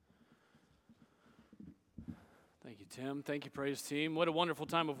Thank you, Tim. Thank you, praise team. What a wonderful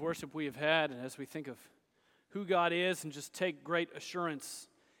time of worship we have had, and as we think of who God is and just take great assurance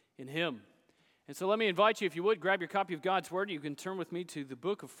in Him. And so let me invite you, if you would, grab your copy of God's Word. You can turn with me to the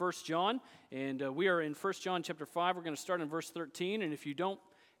book of 1 John, and we are in 1 John chapter 5. We're going to start in verse 13, and if you don't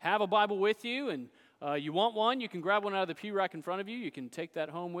have a Bible with you and you want one, you can grab one out of the pew rack in front of you. You can take that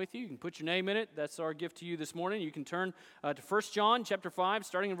home with you. You can put your name in it. That's our gift to you this morning. You can turn to 1 John chapter 5,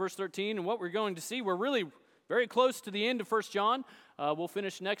 starting in verse 13, and what we're going to see, we're really very close to the end of 1 John. We'll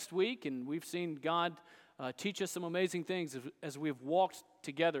finish next week, and we've seen God teach us some amazing things as we have walked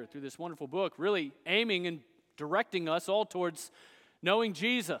together through this wonderful book, really aiming and directing us all towards knowing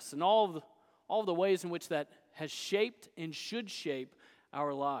Jesus and all of the ways in which that has shaped and should shape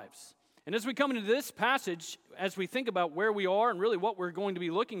our lives. And as we come into this passage, as we think about where we are and really what we're going to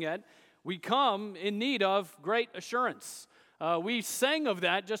be looking at, we come in need of great assurance. We sang of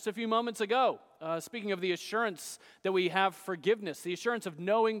that just a few moments ago. Speaking of the assurance that we have forgiveness, the assurance of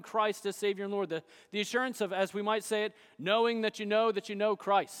knowing Christ as Savior and Lord, the assurance of, as we might say it, knowing that you know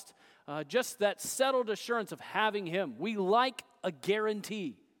Christ. Just that settled assurance of having Him. We like a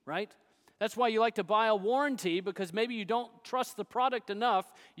guarantee, right? That's why you like to buy a warranty, because maybe you don't trust the product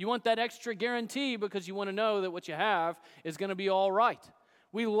enough. You want that extra guarantee because you want to know that what you have is going to be all right.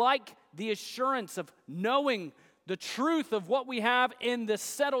 We like the assurance of knowing the truth of what we have in the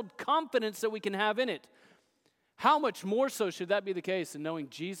settled confidence that we can have in it. How much more so should that be the case in knowing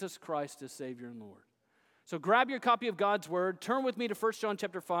Jesus Christ as Savior and Lord? So grab your copy of God's Word, turn with me to 1 John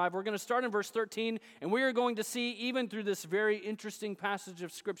chapter 5. We're going to start in verse 13, and we are going to see, even through this very interesting passage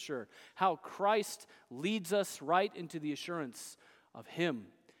of Scripture, how Christ leads us right into the assurance of Him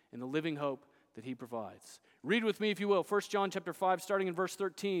and the living hope that He provides. Read with me, if you will, 1 John chapter 5, starting in verse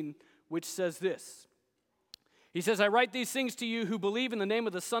 13, which says this. He says, I write these things to you who believe in the name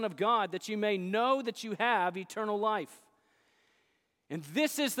of the Son of God, that you may know that you have eternal life. And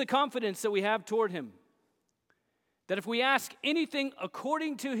this is the confidence that we have toward Him, that if we ask anything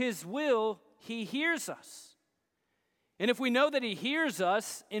according to His will, He hears us. And if we know that He hears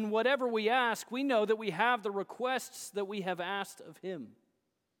us in whatever we ask, we know that we have the requests that we have asked of Him.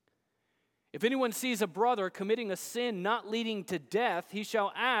 If anyone sees a brother committing a sin not leading to death, he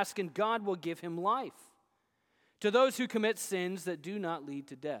shall ask, and God will give him life. To those who commit sins that do not lead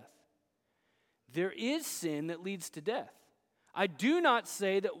to death. There is sin that leads to death. I do not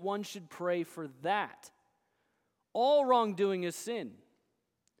say that one should pray for that. All wrongdoing is sin.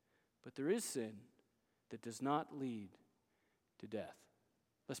 But there is sin that does not lead to death.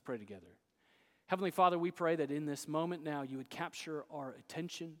 Let's pray together. Heavenly Father, we pray that in this moment now you would capture our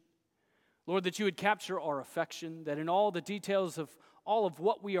attention. Lord, that you would capture our affection, that in all the details of all of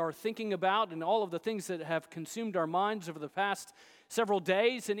what we are thinking about and all of the things that have consumed our minds over the past several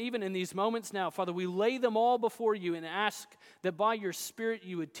days and even in these moments now, Father, we lay them all before you and ask that by your Spirit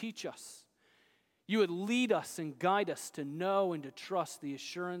you would teach us. You would lead us and guide us to know and to trust the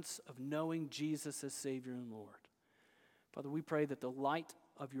assurance of knowing Jesus as Savior and Lord. Father, we pray that the light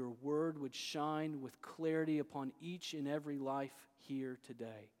of your word would shine with clarity upon each and every life here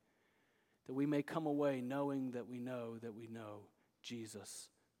today, that we may come away knowing that we know Jesus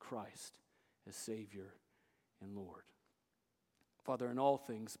Christ as Savior and Lord. Father, in all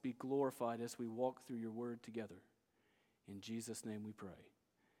things, be glorified as we walk through your word together. In Jesus' name we pray.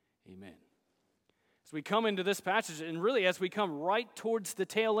 Amen. As we come into this passage, and really as we come right towards the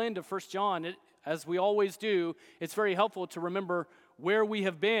tail end of 1 John, as we always do, it's very helpful to remember where we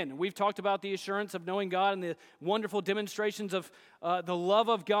have been. We've talked about the assurance of knowing God and the wonderful demonstrations of the love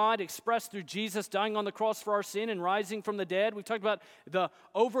of God expressed through Jesus dying on the cross for our sin and rising from the dead. We've talked about the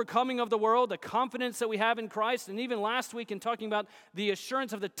overcoming of the world, the confidence that we have in Christ, and even last week in talking about the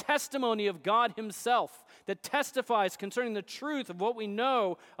assurance of the testimony of God Himself that testifies concerning the truth of what we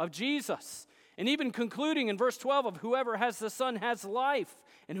know of Jesus. And even concluding in verse 12 of whoever has the Son has life,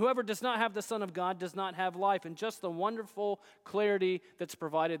 and whoever does not have the Son of God does not have life, and just the wonderful clarity that's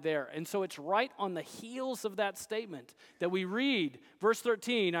provided there. And so it's right on the heels of that statement that we read, verse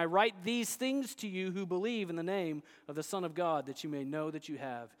 13, I write these things to you who believe in the name of the Son of God, that you may know that you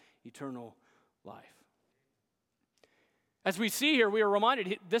have eternal life. As we see here, we are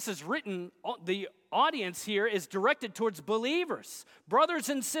reminded this is written, the audience here is directed towards believers, brothers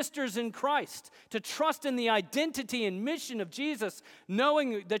and sisters in Christ, to trust in the identity and mission of Jesus,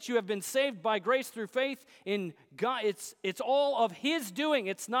 knowing that you have been saved by grace through faith in God. It's all of His doing.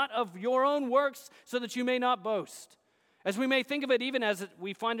 It's not of your own works, so that you may not boast. As we may think of it, even as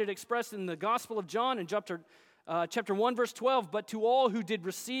we find it expressed in the Gospel of John in chapter 1, verse 12, but to all who did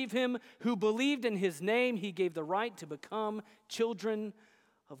receive Him, who believed in His name, He gave the right to become children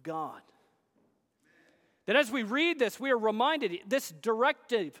of God. That as we read this, we are reminded this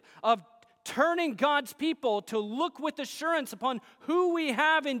directive of turning God's people to look with assurance upon who we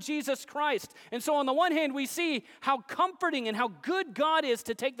have in Jesus Christ. And so on the one hand, we see how comforting and how good God is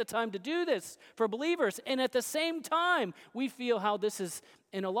to take the time to do this for believers. And at the same time, we feel how this is,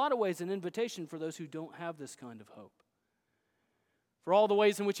 in a lot of ways, an invitation for those who don't have this kind of hope. For all the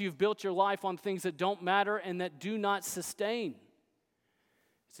ways in which you've built your life on things that don't matter and that do not sustain.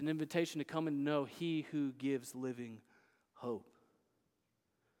 It's an invitation to come and know He who gives living hope.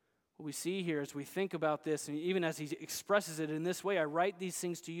 What we see here as we think about this, and even as he expresses it in this way, I write these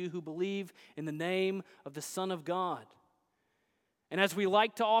things to you who believe in the name of the Son of God. And as we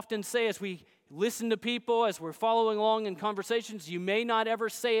like to often say, as we listen to people, as we're following along in conversations, you may not ever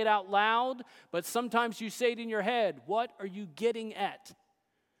say it out loud, but sometimes you say it in your head. What are you getting at?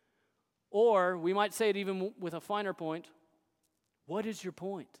 Or we might say it even with a finer point. What is your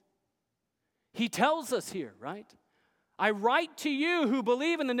point? He tells us here, right? I write to you who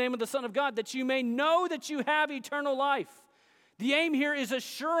believe in the name of the Son of God that you may know that you have eternal life. The aim here is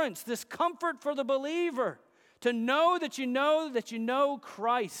assurance, this comfort for the believer, to know that you know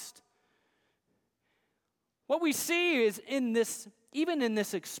Christ. What we see is in this, even in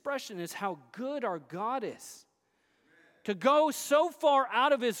this expression, is how good our God is. To go so far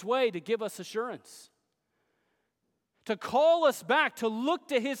out of His way to give us assurance. To call us back, to look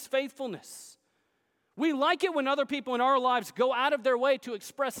to His faithfulness. We like it when other people in our lives go out of their way to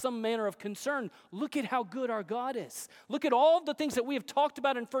express some manner of concern. Look at how good our God is. Look at all the things that we have talked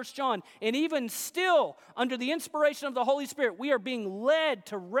about in 1 John. And even still, under the inspiration of the Holy Spirit, we are being led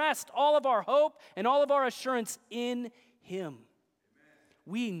to rest all of our hope and all of our assurance in Him. Amen.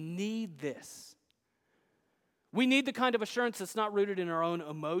 We need this. We need the kind of assurance that's not rooted in our own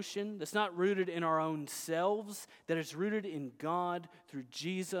emotion, that's not rooted in our own selves, that is rooted in God through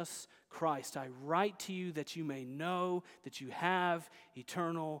Jesus Christ. I write to you that you may know that you have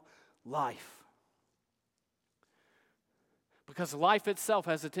eternal life. Because life itself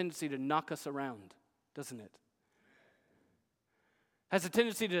has a tendency to knock us around, doesn't it? Has a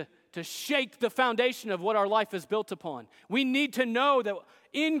tendency to shake the foundation of what our life is built upon. We need to know that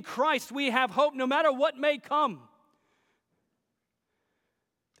in Christ we have hope no matter what may come.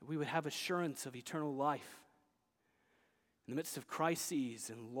 That we would have assurance of eternal life in the midst of crises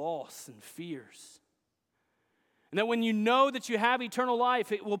and loss and fears. And that when you know that you have eternal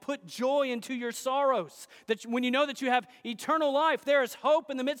life, it will put joy into your sorrows. That when you know that you have eternal life, there is hope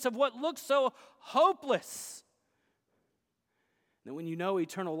in the midst of what looks so hopeless. That when you know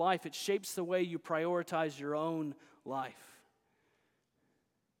eternal life, it shapes the way you prioritize your own life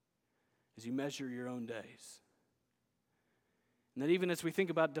as you measure your own days. And that even as we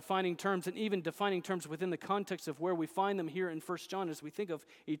think about defining terms, and even defining terms within the context of where we find them here in 1 John, as we think of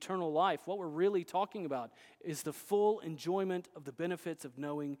eternal life, what we're really talking about is the full enjoyment of the benefits of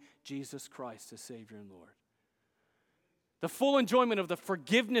knowing Jesus Christ as Savior and Lord. The full enjoyment of the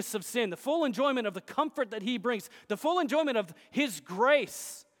forgiveness of sin, the full enjoyment of the comfort that He brings, the full enjoyment of His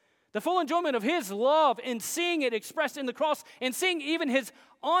grace, the full enjoyment of His love, and seeing it expressed in the cross, and seeing even His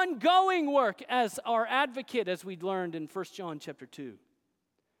ongoing work as our advocate, as we learned in 1 John chapter 2.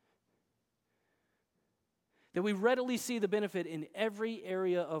 That we readily see the benefit in every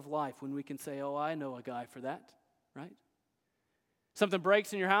area of life when we can say, oh, I know a guy for that, right? Something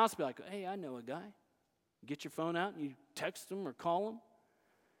breaks in your house, be like, hey, I know a guy. Get your phone out and you text them or call them.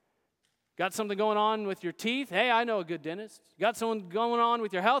 Got something going on with your teeth? Hey, I know a good dentist. Got something going on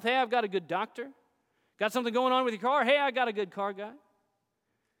with your health? Hey, I've got a good doctor. Got something going on with your car? Hey, I got a good car guy.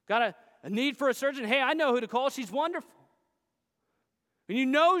 Got a need for a surgeon? Hey, I know who to call. She's wonderful. When you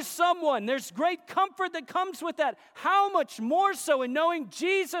know someone, there's great comfort that comes with that. How much more so in knowing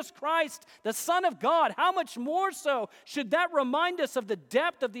Jesus Christ, the Son of God? How much more so should that remind us of the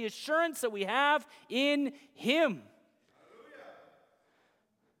depth of the assurance that we have in Him?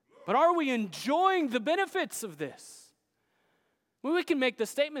 But are we enjoying the benefits of this? Well, we can make the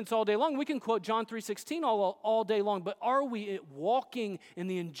statements all day long. We can quote John 3:16 all day long. But are we walking in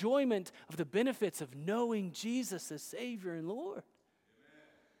the enjoyment of the benefits of knowing Jesus as Savior and Lord?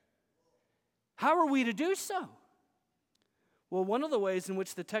 How are we to do so? Well, one of the ways in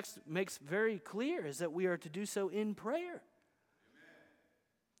which the text makes very clear is that we are to do so in prayer.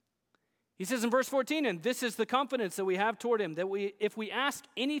 He says in verse 14, and this is the confidence that we have toward Him, that if we ask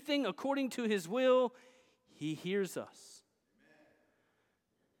anything according to His will, He hears us.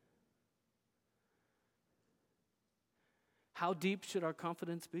 How deep should our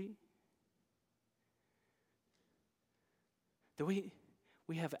confidence be? That we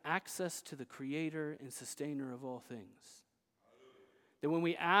have access to the Creator and Sustainer of all things. that when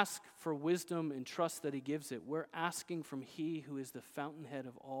we ask for wisdom and trust that he gives it, we're asking from he who is the fountainhead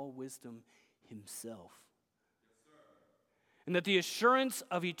of all wisdom himself. And that the assurance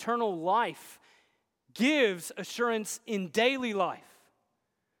of eternal life gives assurance in daily life.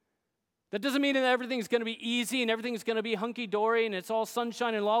 That doesn't mean that everything's going to be easy and everything's going to be hunky-dory and it's all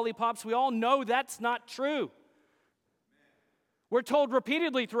sunshine and lollipops. We all know that's not true. We're told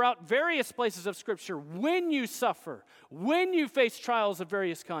repeatedly throughout various places of Scripture, when you suffer, when you face trials of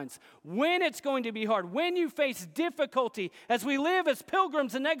various kinds, when it's going to be hard, when you face difficulty, as we live as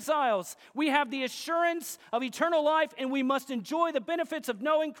pilgrims and exiles, we have the assurance of eternal life and we must enjoy the benefits of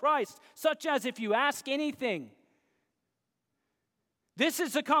knowing Christ, such as if you ask anything. This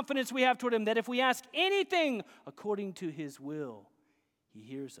is the confidence we have toward him, that if we ask anything according to his will, he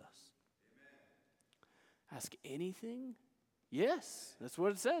hears us. Amen. Ask anything? Yes, that's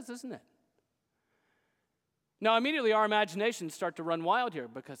what it says, isn't it? Now, immediately our imaginations start to run wild here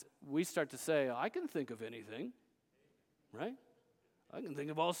because we start to say, I can think of anything, right? I can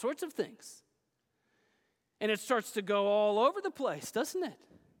think of all sorts of things. And it starts to go all over the place, doesn't it?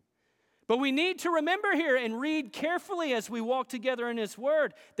 But we need to remember here and read carefully as we walk together in his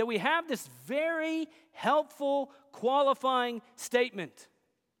word that we have this very helpful, qualifying statement.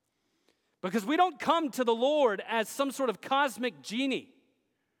 Because we don't come to the Lord as some sort of cosmic genie.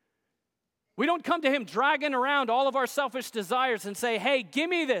 We don't come to him dragging around all of our selfish desires and say, hey, give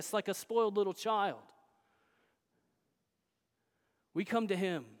me this, like a spoiled little child. We come to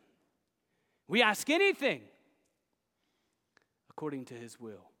him. We ask anything according to his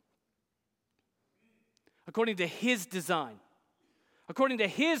will, according to his design, according to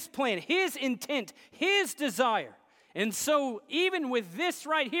his plan, his intent, his desire. And so even with this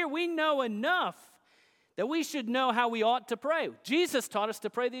right here, we know enough that we should know how we ought to pray. Jesus taught us to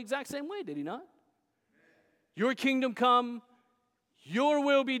pray the exact same way, did he not? Your kingdom come, your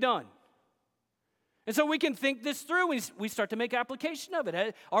will be done. And so we can think this through. We start to make application of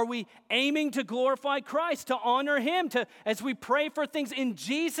it. Are we aiming to glorify Christ, to honor him, as we pray for things in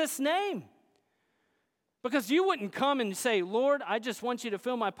Jesus' name? Because you wouldn't come and say, Lord, I just want you to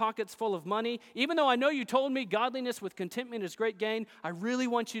fill my pockets full of money. Even though I know you told me godliness with contentment is great gain, I really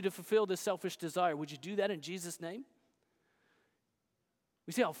want you to fulfill this selfish desire. Would you do that in Jesus' name?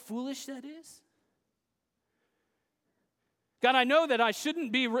 We see how foolish that is? God, I know that I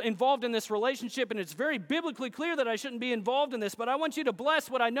shouldn't be involved in this relationship, and it's very biblically clear that I shouldn't be involved in this, but I want you to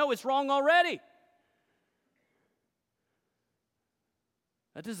bless what I know is wrong already.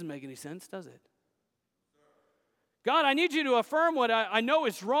 That doesn't make any sense, does it? God, I need you to affirm what I know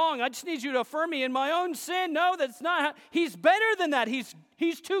is wrong. I just need you to affirm me in my own sin. No, that's not. He's better than that.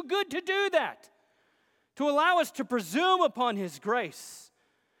 He's too good to do that. To allow us to presume upon his grace.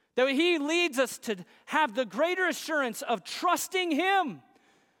 That he leads us to have the greater assurance of trusting him.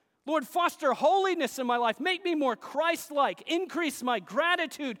 Lord, foster holiness in my life. Make me more Christ-like. Increase my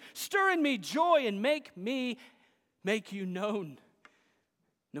gratitude. Stir in me joy and make you known.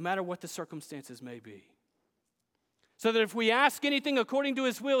 No matter what the circumstances may be. So that if we ask anything according to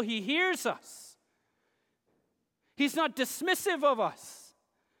his will, he hears us. He's not dismissive of us.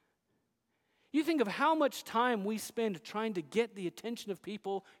 You think of how much time we spend trying to get the attention of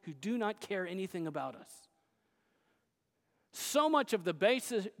people who do not care anything about us. So much of the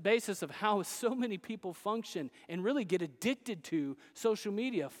basis of how so many people function and really get addicted to social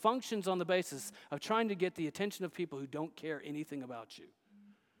media functions on the basis of trying to get the attention of people who don't care anything about you.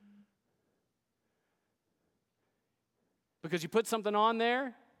 Because you put something on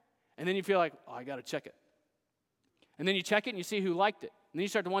there, and then you feel like, oh, I got to check it. And then you check it, and you see who liked it. And then you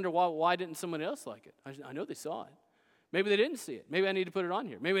start to wonder, why didn't someone else like it? I know they saw it. Maybe they didn't see it. Maybe I need to put it on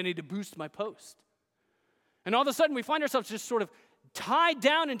here. Maybe I need to boost my post. And all of a sudden, we find ourselves just sort of tied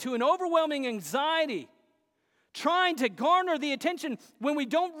down into an overwhelming anxiety, trying to garner the attention when we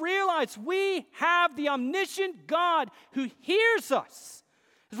don't realize we have the omniscient God who hears us.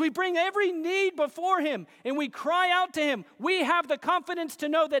 As we bring every need before him and we cry out to him, we have the confidence to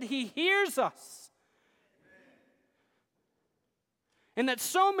know that he hears us. And that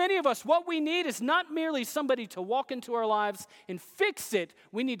so many of us, what we need is not merely somebody to walk into our lives and fix it.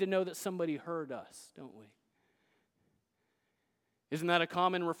 We need to know that somebody heard us, don't we? Isn't that a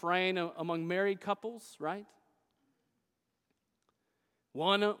common refrain among married couples, right?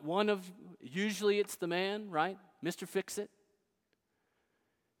 Usually it's the man, right? Mr. Fix-It.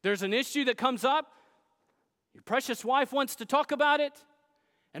 There's an issue that comes up. Your precious wife wants to talk about it.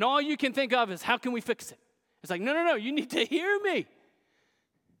 And all you can think of is, how can we fix it? It's like, no, you need to hear me.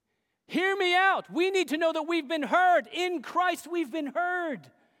 Hear me out. We need to know that we've been heard. In Christ, we've been heard.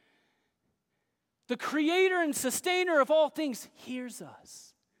 the creator and sustainer of all things, hears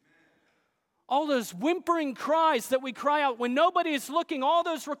us. All those whimpering cries that we cry out when nobody is looking, all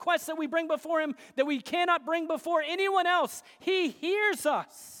those requests that we bring before him that we cannot bring before anyone else, he hears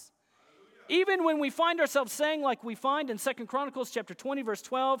us. Even when we find ourselves saying, like we find in 2 Chronicles chapter 20, verse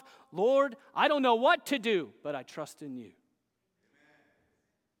 12, Lord, I don't know what to do, but I trust in you.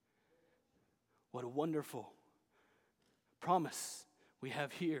 What a wonderful promise we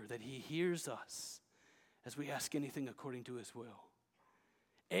have here, that he hears us as we ask anything according to his will.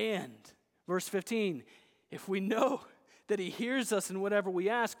 And, verse 15, if we know that he hears us in whatever we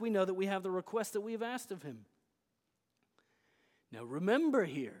ask, we know that we have the request that we have asked of him. Now remember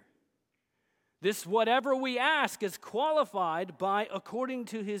here, this whatever we ask is qualified by according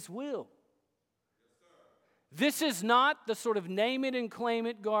to his will. This is not the sort of name it and claim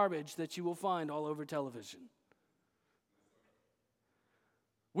it garbage that you will find all over television.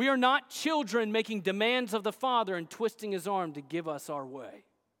 We are not children making demands of the Father and twisting his arm to give us our way.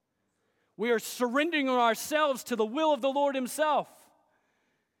 We are surrendering ourselves to the will of the Lord himself.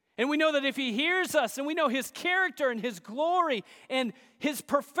 And we know that if he hears us, and we know his character and his glory and his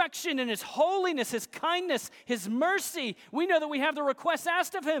perfection and his holiness, his kindness, his mercy, we know that we have the request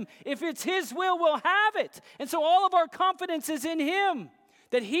asked of him. If it's his will, we'll have it. And so all of our confidence is in him,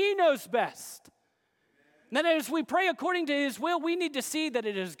 that he knows best. And as we pray according to his will, we need to see that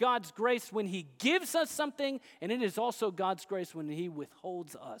it is God's grace when he gives us something, and it is also God's grace when he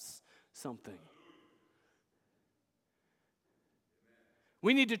withholds us something.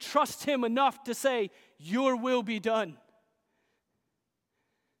 We need to trust him enough to say, your will be done.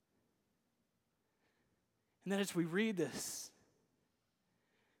 And then as we read this,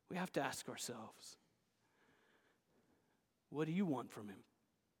 we have to ask ourselves, what do you want from him?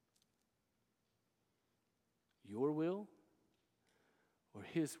 Your will or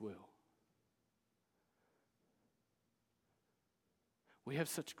his will? We have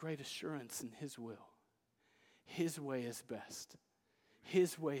such great assurance in his will. His way is best.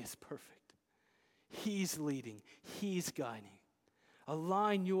 His way is perfect. He's leading. He's guiding.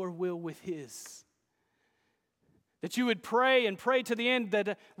 Align your will with his. That you would pray and pray to the end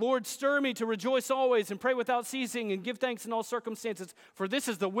that, Lord, stir me to rejoice always and pray without ceasing and give thanks in all circumstances, for this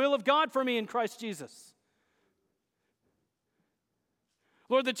is the will of God for me in Christ Jesus.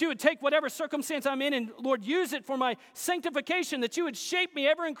 Lord, that you would take whatever circumstance I'm in and, Lord, use it for my sanctification, that you would shape me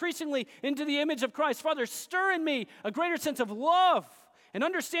ever increasingly into the image of Christ. Father, stir in me a greater sense of love and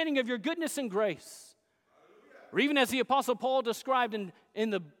understanding of your goodness and grace. Or even as the Apostle Paul described in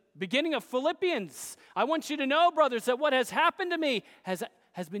the beginning of Philippians, I want you to know, brothers, that what has happened to me has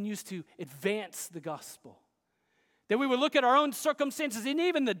been used to advance the gospel. That we would look at our own circumstances and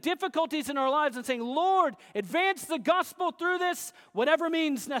even the difficulties in our lives and saying, Lord, advance the gospel through this, whatever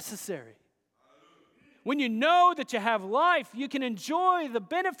means necessary. When you know that you have life, you can enjoy the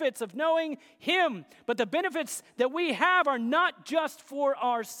benefits of knowing him. But the benefits that we have are not just for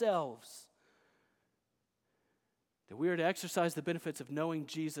ourselves. That we are to exercise the benefits of knowing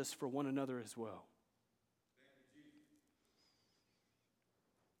Jesus for one another as well.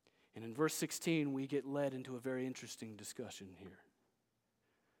 And in verse 16, we get led into a very interesting discussion here.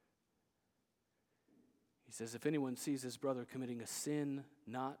 He says, if anyone sees his brother committing a sin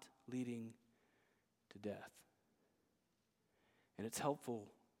not leading to death. And it's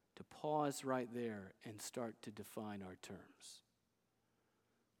helpful to pause right there and start to define our terms.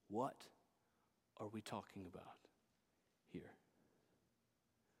 What are we talking about here?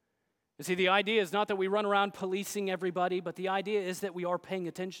 You see, the idea is not that we run around policing everybody, but the idea is that we are paying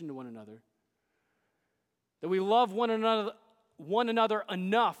attention to one another. That we love one another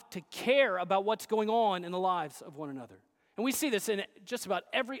enough to care about what's going on in the lives of one another. And we see this in just about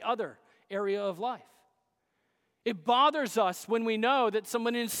every other area of life. It bothers us when we know that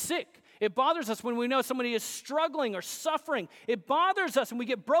someone is sick. It bothers us when we know somebody is struggling or suffering. It bothers us and we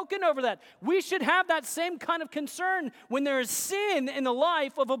get broken over that. We should have that same kind of concern when there is sin in the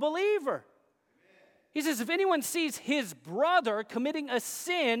life of a believer. He says, if anyone sees his brother committing a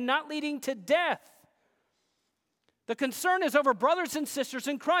sin not leading to death, the concern is over brothers and sisters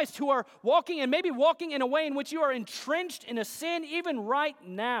in Christ who are walking and maybe walking in a way in which you are entrenched in a sin even right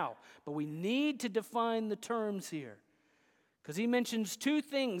now. But we need to define the terms here. Because he mentions two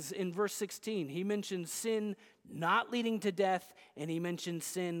things in verse 16. He mentions sin not leading to death, and he mentions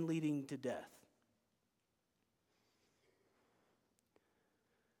sin leading to death.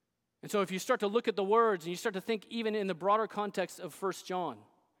 And so if you start to look at the words and you start to think even in the broader context of 1 John,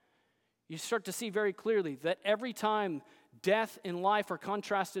 you start to see very clearly that every time death and life are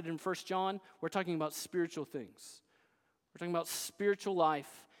contrasted in 1 John, we're talking about spiritual things. We're talking about spiritual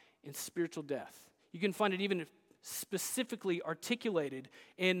life and spiritual death. You can find it even specifically articulated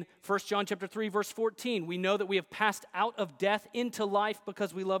in 1 John chapter 3, verse 14. We know that we have passed out of death into life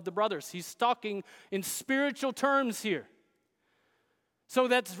because we love the brothers. He's talking in spiritual terms here. So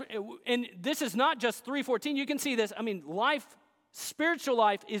and this is not just 3:14. You can see this. I mean, spiritual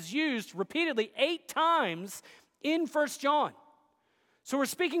life is used repeatedly 8 times in 1 John. So we're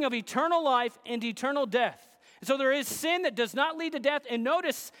speaking of eternal life and eternal death. So there is sin that does not lead to death. And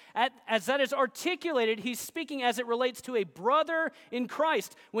notice, as that is articulated, he's speaking as it relates to a brother in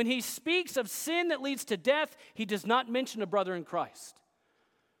Christ. When he speaks of sin that leads to death, he does not mention a brother in Christ.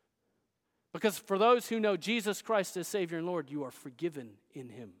 Because for those who know Jesus Christ as Savior and Lord, you are forgiven in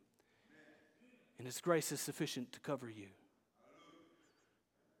him. And his grace is sufficient to cover you.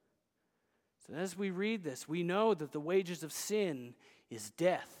 So as we read this, we know that the wages of sin is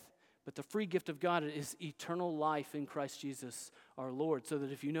death. But the free gift of God is eternal life in Christ Jesus our Lord. So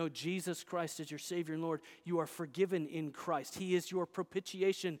that if you know Jesus Christ as your Savior and Lord, you are forgiven in Christ. He is your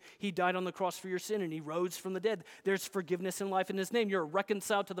propitiation. He died on the cross for your sin and he rose from the dead. There's forgiveness and life in his name. You're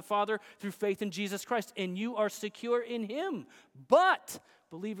reconciled to the Father through faith in Jesus Christ and you are secure in him. But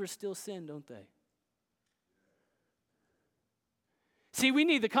believers still sin, don't they? See, we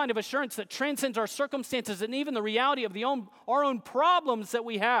need the kind of assurance that transcends our circumstances and even the reality of our own problems that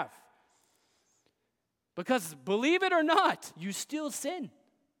we have. Because believe it or not, you still sin.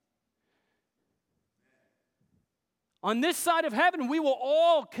 On this side of heaven, we will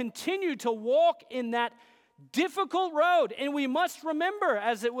all continue to walk in that difficult road. And we must remember,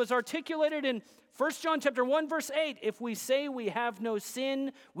 as it was articulated in 1 John chapter 1, verse 8, if we say we have no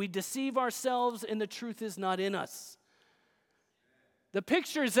sin, we deceive ourselves and the truth is not in us. The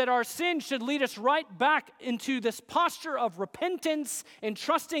picture is that our sin should lead us right back into this posture of repentance and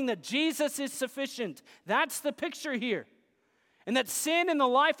trusting that Jesus is sufficient. That's the picture here. And that sin in the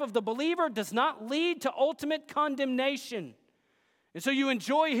life of the believer does not lead to ultimate condemnation. And so you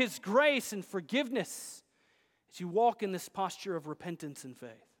enjoy his grace and forgiveness as you walk in this posture of repentance and faith.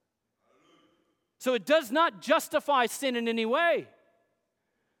 So it does not justify sin in any way,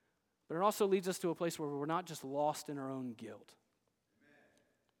 but it also leads us to a place where we're not just lost in our own guilt.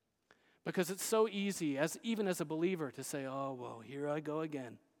 Because it's so easy, even as a believer, to say, oh, well, here I go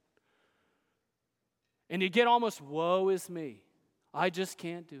again. And you get almost, woe is me. I just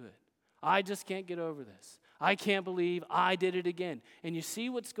can't do it. I just can't get over this. I can't believe I did it again. And you see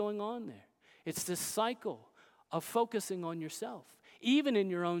what's going on there. It's this cycle of focusing on yourself, even in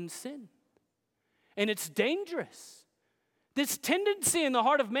your own sin. And it's dangerous. This tendency in the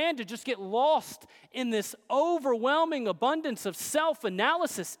heart of man to just get lost in this overwhelming abundance of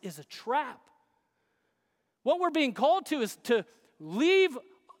self-analysis is a trap. What we're being called to is to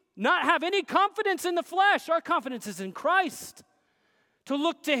not have any confidence in the flesh. Our confidence is in Christ. To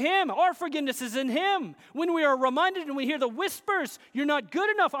look to him. Our forgiveness is in him. When we are reminded and we hear the whispers, you're not good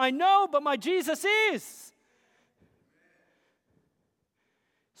enough, I know, but my Jesus is.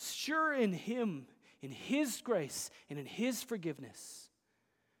 Sure in him. In his grace and in his forgiveness.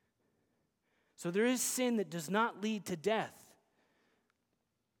 So there is sin that does not lead to death.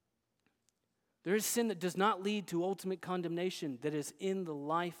 There is sin that does not lead to ultimate condemnation that is in the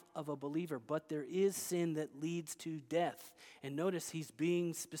life of a believer, but there is sin that leads to death. And notice he's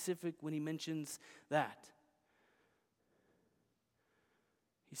being specific when he mentions that.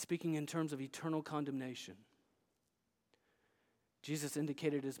 He's speaking in terms of eternal condemnation. Jesus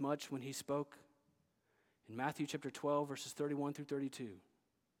indicated as much when he spoke in Matthew chapter 12, verses 31 through 32.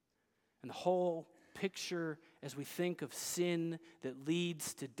 And the whole picture as we think of sin that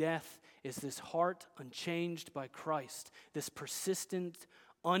leads to death is this heart unchanged by Christ, this persistent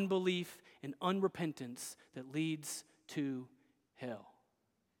unbelief and unrepentance that leads to hell.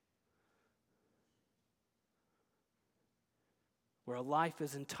 Where a life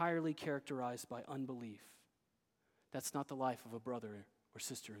is entirely characterized by unbelief. That's not the life of a brother or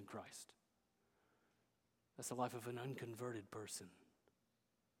sister in Christ. That's the life of an unconverted person.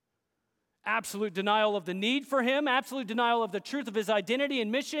 Absolute denial of the need for him, absolute denial of the truth of his identity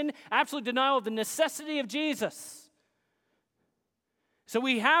and mission, absolute denial of the necessity of Jesus. So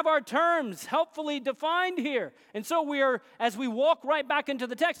we have our terms helpfully defined here. And so as we walk right back into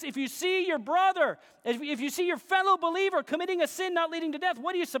the text, if you see your brother, if you see your fellow believer committing a sin not leading to death,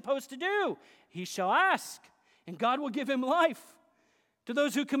 what are you supposed to do? He shall ask, and God will give him life to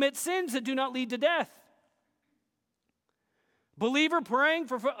those who commit sins that do not lead to death. Believer praying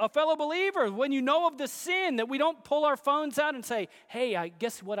for a fellow believer, when you know of the sin, that we don't pull our phones out and say, hey, I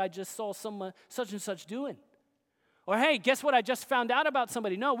guess what I just saw someone such and such doing. Or hey, guess what I just found out about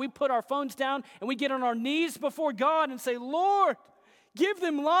somebody. No, we put our phones down and we get on our knees before God and say, Lord, give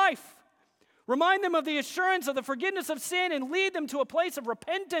them life. Remind them of the assurance of the forgiveness of sin and lead them to a place of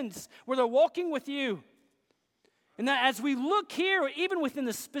repentance where they're walking with you. And that as we look here, even within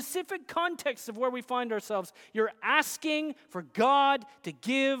the specific context of where we find ourselves, you're asking for God to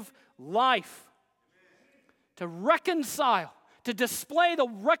give life, to reconcile, to display the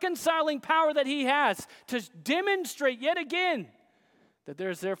reconciling power that He has, to demonstrate yet again that there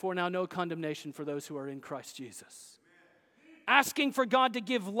is therefore now no condemnation for those who are in Christ Jesus. Asking for God to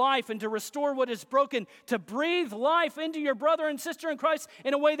give life and to restore what is broken, to breathe life into your brother and sister in Christ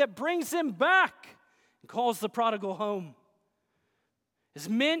in a way that brings them back and calls the prodigal home. Is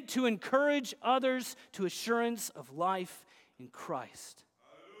meant to encourage others to assurance of life in Christ.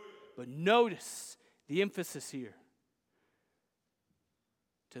 But notice the emphasis here.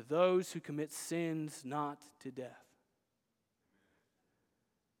 To those who commit sins not to death.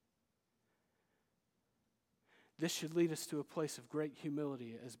 This should lead us to a place of great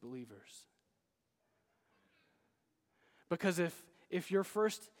humility as believers. Because if your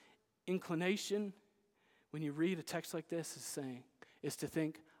first inclination when you read a text like this is to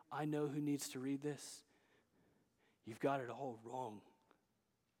think, I know who needs to read this, you've got it all wrong.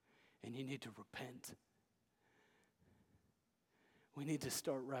 And you need to repent. We need to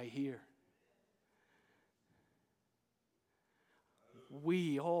start right here.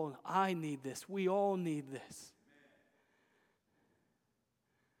 I need this. We all need this.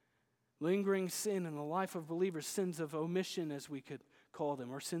 Lingering sin in the life of believers, sins of omission as we could call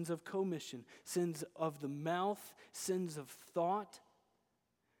them, or sins of commission, sins of the mouth, sins of thought,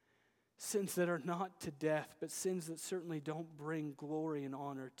 sins that are not to death, but sins that certainly don't bring glory and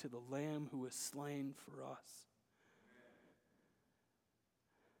honor to the Lamb who was slain for us.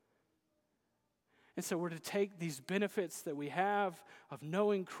 And so we're to take these benefits that we have of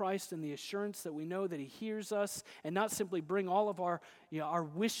knowing Christ and the assurance that we know that He hears us, and not simply bring all of our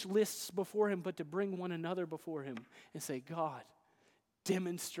wish lists before Him, but to bring one another before Him and say, God,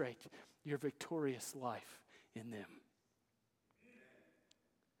 demonstrate your victorious life in them.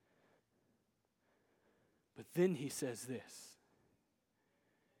 But then He says this: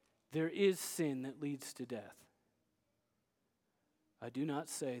 there is sin that leads to death. I do not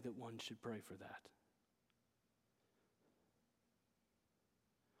say that one should pray for that.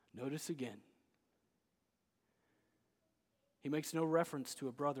 Notice again, He makes no reference to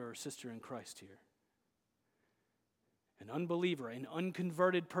a brother or sister in Christ here. An unbeliever, an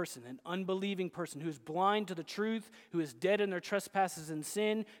unconverted person, an unbelieving person who is blind to the truth, who is dead in their trespasses and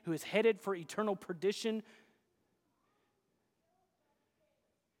sin, who is headed for eternal perdition.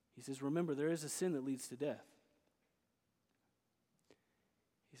 He says, remember, there is a sin that leads to death.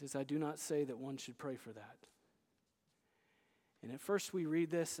 He says, I do not say that one should pray for that. And at first we read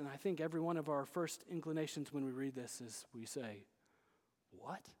this, and I think every one of our first inclinations when we read this is we say,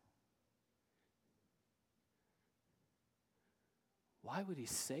 what? Why would he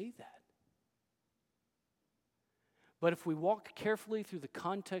say that? But if we walk carefully through the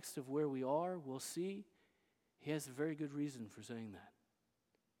context of where we are, we'll see he has a very good reason for saying that.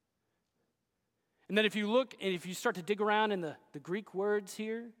 And then if you look and if you start to dig around in the Greek words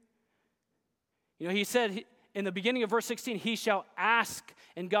here, he said in the beginning of verse 16, he shall ask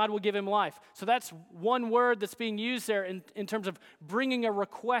and God will give him life. So that's one word that's being used there in terms of bringing a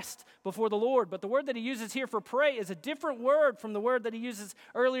request before the Lord. But the word that he uses here for pray is a different word from the word that he uses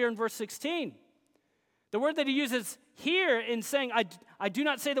earlier in verse 16. The word that he uses here in saying, I do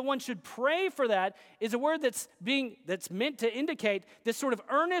not say that one should pray for that, is a word that's meant to indicate this sort of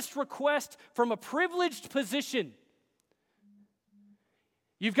earnest request from a privileged position.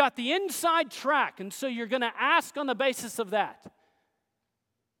 You've got the inside track, and so you're going to ask on the basis of that.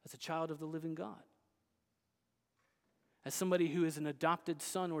 As a child of the living God. As somebody who is an adopted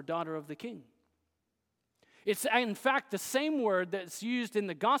son or daughter of the King. It's in fact the same word that's used in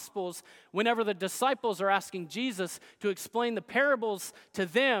the Gospels whenever the disciples are asking Jesus to explain the parables to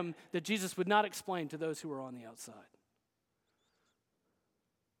them that Jesus would not explain to those who are on the outside.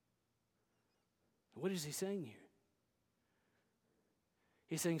 What is he saying here?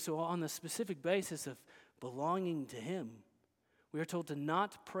 He's saying, so on the specific basis of belonging to him, we are told to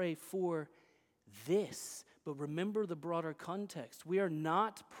not pray for this, but remember the broader context. We are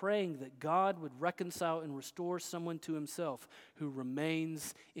not praying that God would reconcile and restore someone to himself who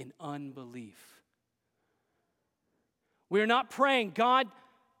remains in unbelief. We are not praying, God,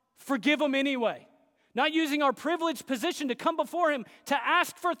 forgive them anyway. Not using our privileged position to come before him to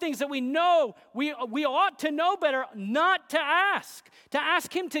ask for things that we know we ought to know better not to ask. To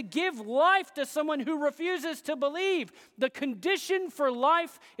ask him to give life to someone who refuses to believe. The condition for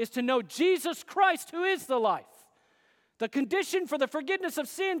life is to know Jesus Christ, who is the life. The condition for the forgiveness of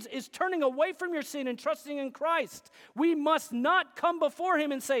sins is turning away from your sin and trusting in Christ. We must not come before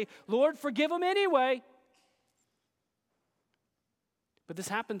him and say, Lord, forgive them anyway. But this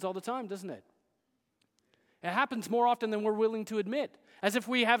happens all the time, doesn't it? It happens more often than we're willing to admit. As if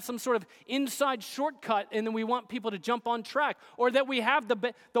we have some sort of inside shortcut and then we want people to jump on track. Or that we have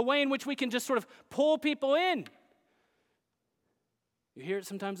the way in which we can just sort of pull people in. You hear it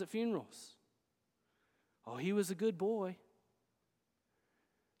sometimes at funerals. Oh, he was a good boy.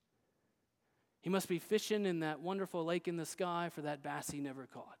 He must be fishing in that wonderful lake in the sky for that bass he never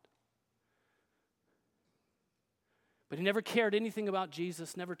caught. But he never cared anything about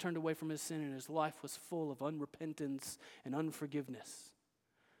Jesus, never turned away from his sin, and his life was full of unrepentance and unforgiveness.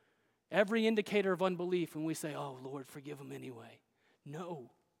 Every indicator of unbelief when we say, oh, Lord, forgive him anyway.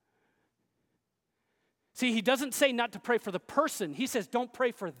 No. See, he doesn't say not to pray for the person. He says don't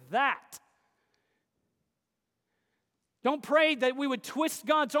pray for that. Don't pray that we would twist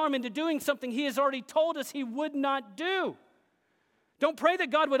God's arm into doing something he has already told us he would not do. Don't pray that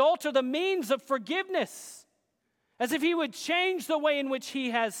God would alter the means of forgiveness, as if he would change the way in which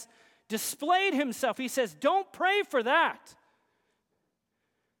he has displayed himself. He says, don't pray for that.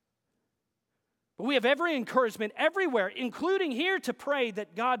 But we have every encouragement everywhere, including here, to pray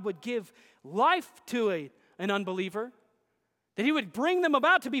that God would give life to an unbeliever, that he would bring them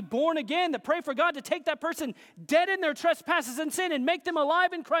about to be born again, that pray for God to take that person dead in their trespasses and sin and make them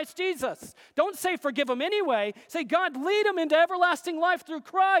alive in Christ Jesus. Don't say forgive them anyway. Say, God, lead them into everlasting life through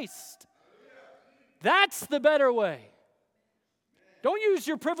Christ. That's the better way. Don't use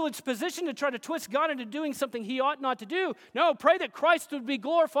your privileged position to try to twist God into doing something he ought not to do. No, pray that Christ would be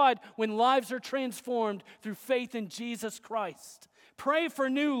glorified when lives are transformed through faith in Jesus Christ. Pray for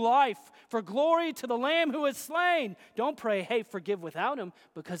new life, for glory to the Lamb who is slain. Don't pray, hey, forgive without him,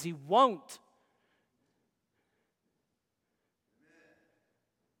 because he won't.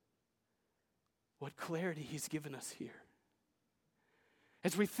 What clarity he's given us here.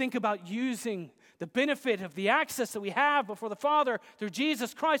 As we think about using the benefit of the access that we have before the Father through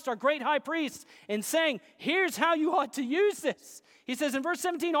Jesus Christ, our great high priest, and saying, here's how you ought to use this. He says in verse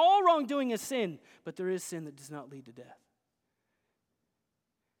 17, all wrongdoing is sin, but there is sin that does not lead to death.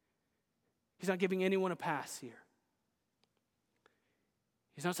 He's not giving anyone a pass here.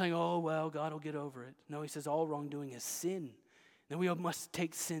 He's not saying, oh, well, God will get over it. No, he says all wrongdoing is sin. And we must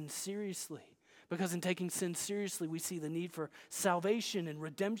take sin seriously. Because in taking sin seriously, we see the need for salvation and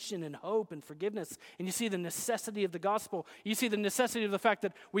redemption and hope and forgiveness. And you see the necessity of the gospel. You see the necessity of the fact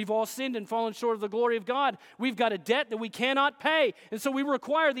that we've all sinned and fallen short of the glory of God. We've got a debt that we cannot pay. And so we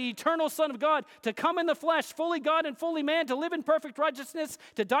require the eternal Son of God to come in the flesh, fully God and fully man, to live in perfect righteousness,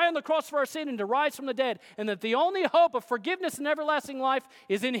 to die on the cross for our sin and to rise from the dead. And that the only hope of forgiveness and everlasting life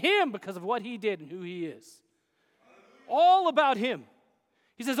is in him because of what he did and who he is. All about him.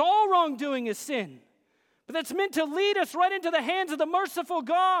 He says all wrongdoing is sin, but that's meant to lead us right into the hands of the merciful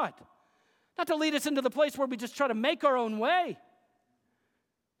God, not to lead us into the place where we just try to make our own way.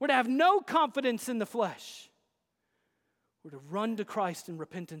 We're to have no confidence in the flesh. We're to run to Christ in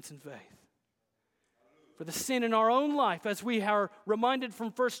repentance and faith. For the sin in our own life, as we are reminded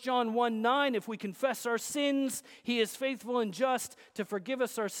from 1 John 1:9, if we confess our sins, he is faithful and just to forgive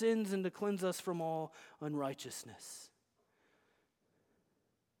us our sins and to cleanse us from all unrighteousness.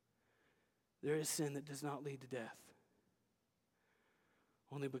 There is sin that does not lead to death.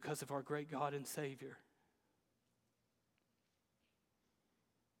 Only because of our great God and Savior.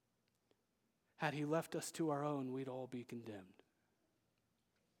 Had he left us to our own, we'd all be condemned.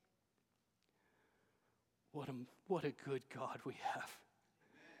 What a good God we have.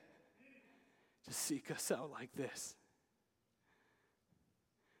 To seek us out like this.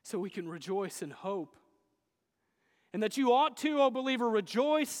 So we can rejoice in hope. And that you ought to, O believer,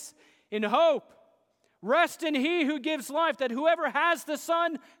 rejoice in hope. Rest in he who gives life, that whoever has the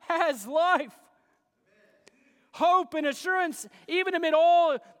Son has life. Amen. Hope and assurance, even amid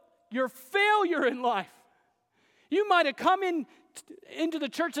all your failure in life. You might have come into the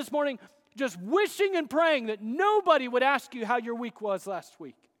church this morning just wishing and praying that nobody would ask you how your week was last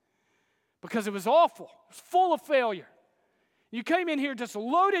week. Because it was awful. It was full of failure. You came in here just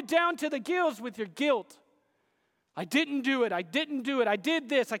loaded down to the gills with your guilt. I didn't do it. I didn't do it. I did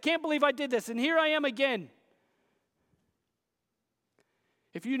this. I can't believe I did this. And here I am again.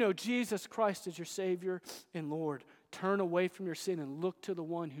 If you know Jesus Christ as your Savior and Lord, turn away from your sin and look to the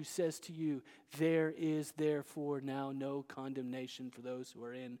one who says to you, there is therefore now no condemnation for those who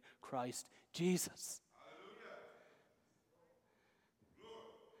are in Christ Jesus. Hallelujah.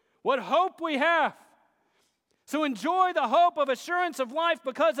 What hope we have. So enjoy the hope of assurance of life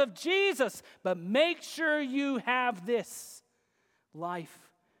because of Jesus, but make sure you have this life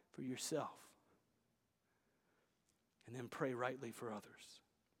for yourself. And then pray rightly for others.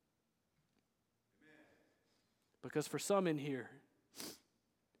 Because for some in here,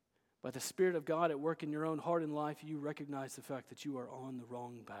 by the Spirit of God at work in your own heart and life, you recognize the fact that you are on the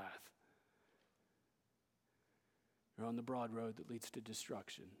wrong path. You're on the broad road that leads to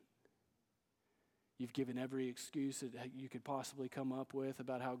destruction. You've given every excuse that you could possibly come up with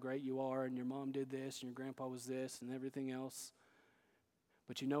about how great you are, and your mom did this, and your grandpa was this, and everything else.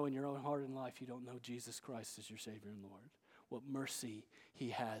 But you know in your own heart and life you don't know Jesus Christ as your Savior and Lord. What mercy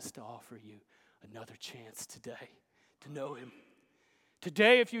He has to offer you. Another chance today to know Him.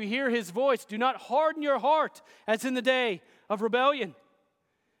 Today, if you hear His voice, do not harden your heart as in the day of rebellion.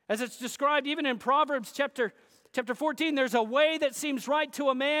 As it's described even in Proverbs chapter 14, there's a way that seems right to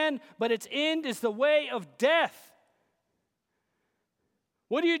a man, but its end is the way of death.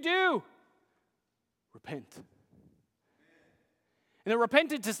 What do? Repent. And the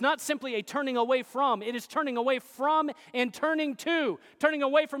repentance is not simply a turning away from. It is turning away from and turning to. Turning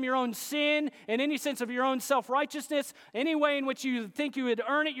away from your own sin and any sense of your own self-righteousness, any way in which you think you would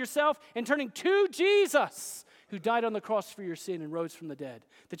earn it yourself, and turning to Jesus, who died on the cross for your sin and rose from the dead.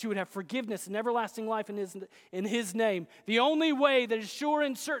 That you would have forgiveness and everlasting life in His name. The only way that is sure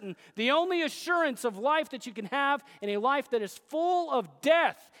and certain, the only assurance of life that you can have in a life that is full of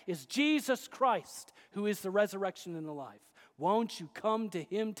death is Jesus Christ, who is the resurrection and the life. Won't you come to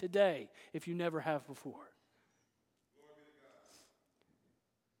Him today if you never have before?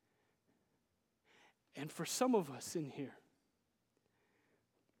 And for some of us in here,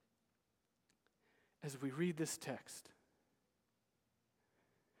 as we read this text,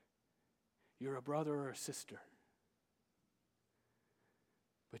 you're a brother or a sister,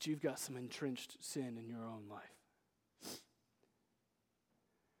 but you've got some entrenched sin in your own life.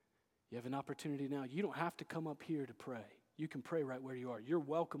 You have an opportunity now. You don't have to come up here to pray. You can pray right where you are. You're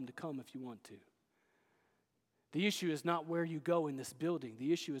welcome to come if you want to. The issue is not where you go in this building.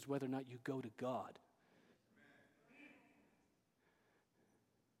 The issue is whether or not you go to God.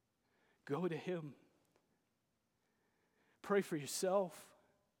 Go to Him. Pray for yourself.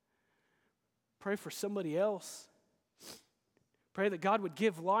 Pray for somebody else. Pray that God would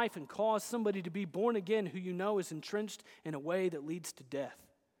give life and cause somebody to be born again who you know is entrenched in a way that leads to death.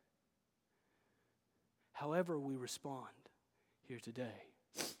 However we respond here today,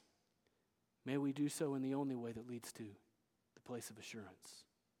 may we do so in the only way that leads to the place of assurance.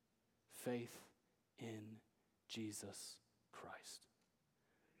 Faith in Jesus Christ.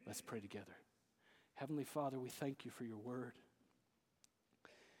 Let's pray together. Heavenly Father, we thank You for Your word.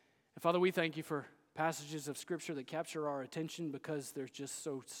 And Father, we thank You for passages of Scripture that capture our attention because they're just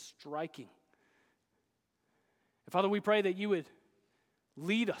so striking. And Father, we pray that You would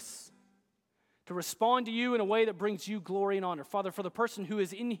lead us to respond to You in a way that brings You glory and honor. Father, for the person who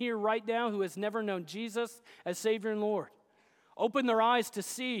is in here right now who has never known Jesus as Savior and Lord, open their eyes to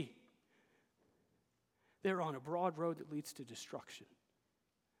see they're on a broad road that leads to destruction.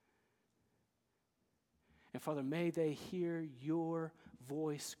 And Father, may they hear Your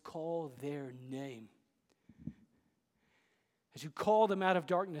voice call their name. As You call them out of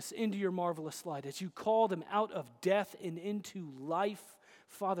darkness into Your marvelous light, as You call them out of death and into life,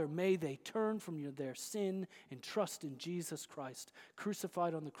 Father, may they turn from their sin and trust in Jesus Christ,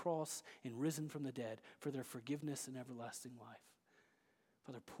 crucified on the cross and risen from the dead for their forgiveness and everlasting life.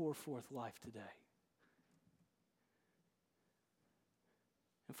 Father, pour forth life today.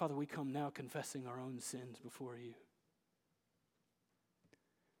 And Father, we come now confessing our own sins before You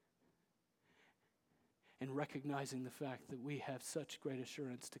and recognizing the fact that we have such great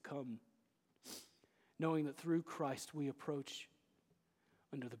assurance to come, knowing that through Christ we approach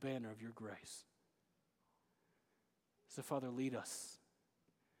under the banner of Your grace. So, Father, lead us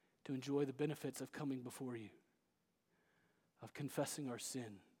to enjoy the benefits of coming before You, of confessing our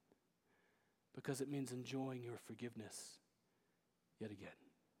sin, because it means enjoying Your forgiveness yet again.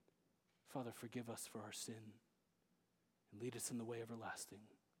 Father, forgive us for our sin and lead us in the way everlasting.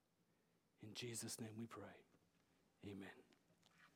 In Jesus' name we pray. Amen.